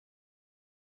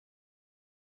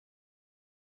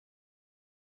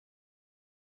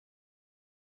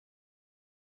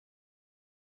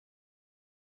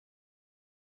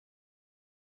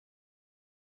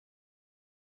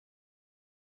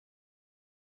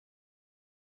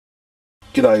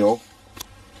G'day all.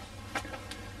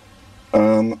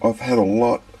 I've had a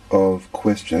lot of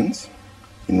questions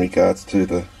in regards to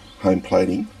the home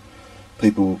plating.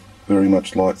 People very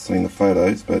much like seeing the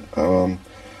photos, but I've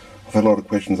had a lot of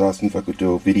questions asking if I could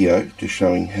do a video just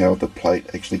showing how the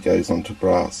plate actually goes onto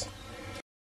brass.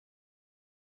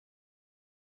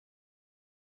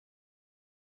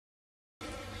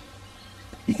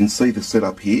 You can see the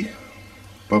setup here,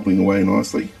 bubbling away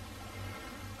nicely.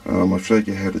 I've showed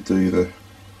you how to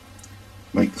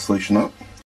make the solution up.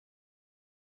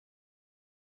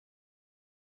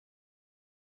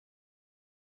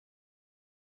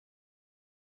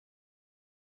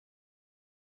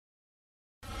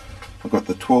 I've got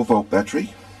the 12 volt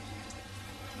battery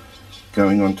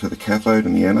going onto the cathode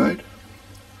and the anode.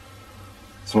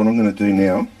 So what I'm going to do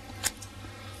now,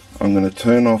 I'm going to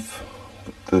turn off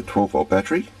the 12 volt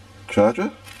battery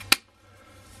charger,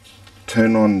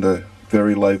 turn on the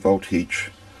very low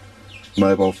voltage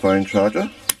mobile phone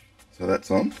charger, so that's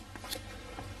on.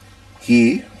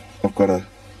 Here I've got a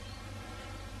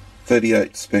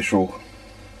 38 special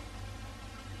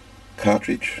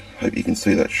cartridge, hope you can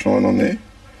see that shine on there.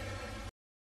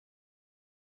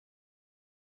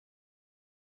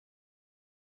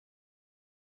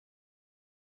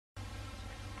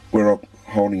 Where I'm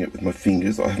holding it with my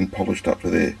fingers, I haven't polished up to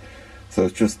there, so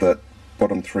it's just that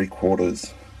bottom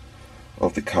 3/4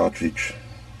 of the cartridge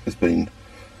has been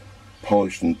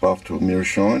polished and buffed to a mirror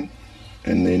shine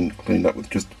and then cleaned up with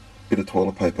just a bit of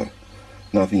toilet paper,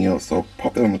 nothing else. So I'll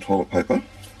pop that on the toilet paper.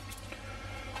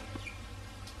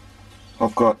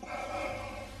 I've got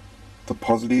the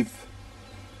positive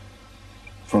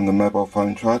from the mobile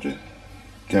phone charger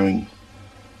going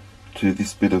to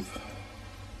this bit of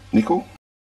nickel.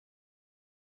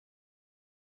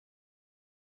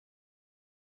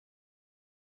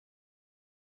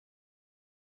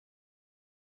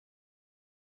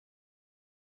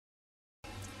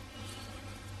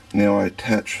 Now I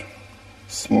attach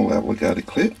a small alligator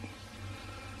clip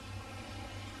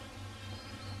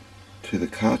to the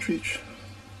cartridge.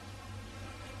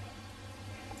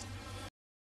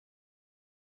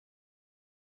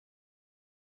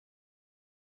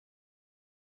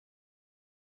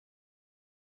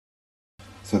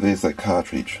 So there's that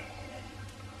cartridge,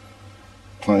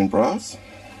 plain brass.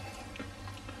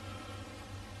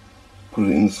 Put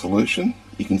it in the solution.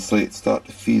 You can see it start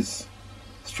to fizz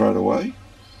straight away.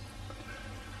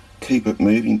 Keep it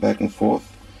moving back and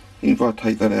forth. If I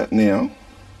take that out now,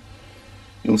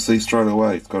 you'll see straight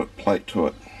away it's got a plate to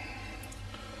it.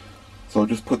 So I'll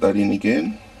just put that in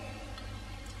again.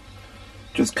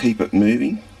 Just keep it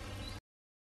moving.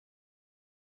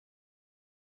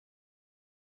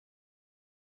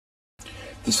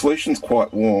 The solution's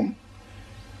quite warm.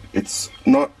 It's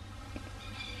not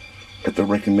at the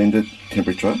recommended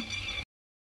temperature.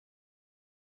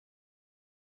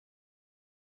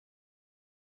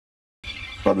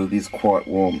 But it is quite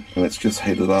warm, and it's just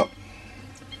heated up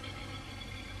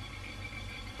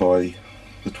by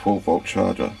the 12 volt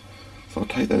charger. So I'll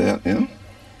take that out now,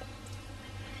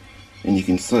 and you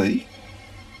can see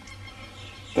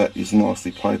that is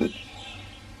nicely plated.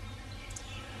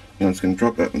 Now I'm just going to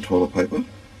drop that in toilet paper.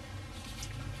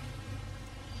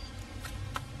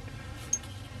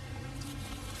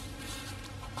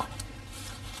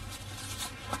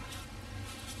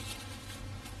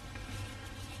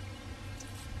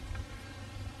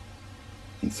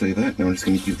 You can see that. Now I'm just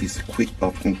going to give this a quick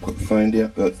buff. I'm going to put the phone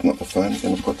down, but it's not the phone. I'm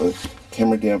going to put the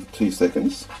camera down for 2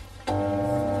 seconds.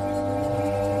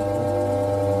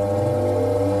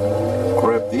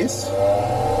 Grab this.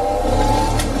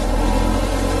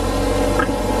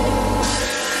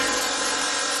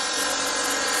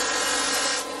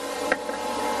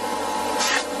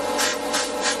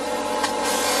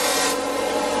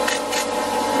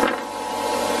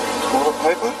 Toilet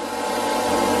paper.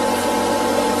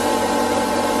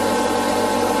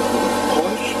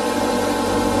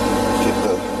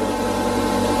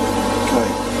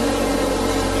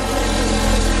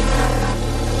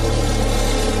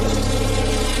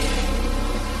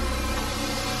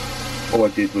 All I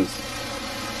did was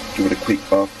give it a quick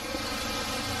buff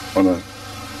on a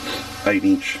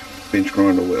 8-inch bench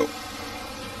grinder wheel,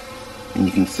 and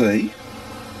you can see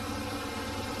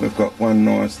we've got one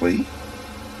nicely,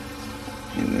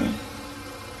 you know,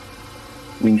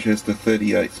 Winchester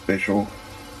 38 special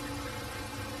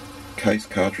case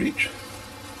cartridge.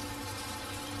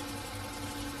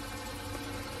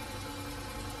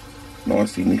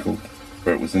 Nicely nickeled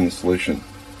where it was in the solution.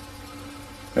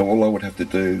 Now all I would have to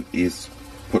do is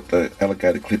put the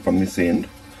alligator clip on this end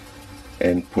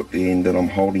and put the end that I'm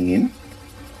holding in,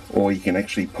 or you can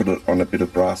actually put it on a bit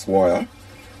of brass wire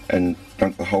and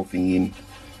dunk the whole thing in,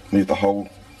 move the whole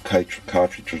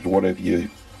cartridge or whatever you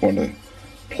want to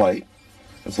plate.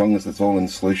 As long as it's all in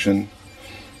solution,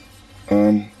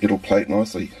 it'll plate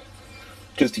nicely.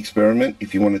 Just experiment.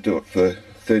 If you want to do it for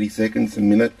 30 seconds, a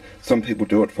minute, some people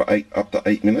do it for up to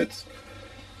 8 minutes.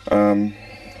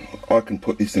 I can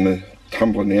put this in a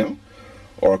tumbler now,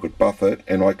 or I could buff it,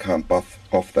 and I can't buff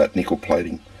off that nickel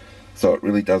plating, so it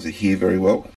really does adhere very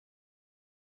well.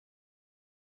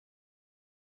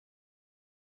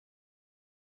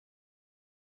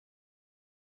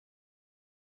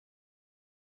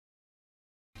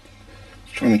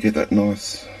 Just trying to get that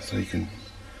nice so you can,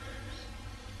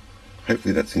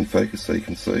 hopefully that's in focus so you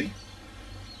can see.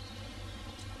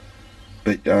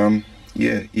 But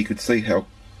yeah, you could see how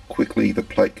quickly the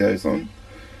plate goes on.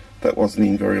 That wasn't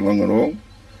in very long at all,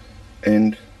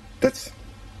 and that's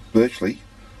virtually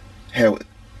how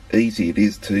easy it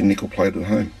is to nickel plate at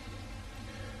home.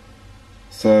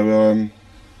 So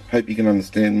hope you can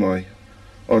understand my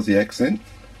Aussie accent,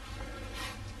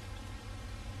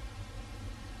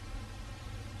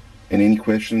 and any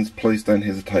questions please don't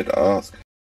hesitate to ask.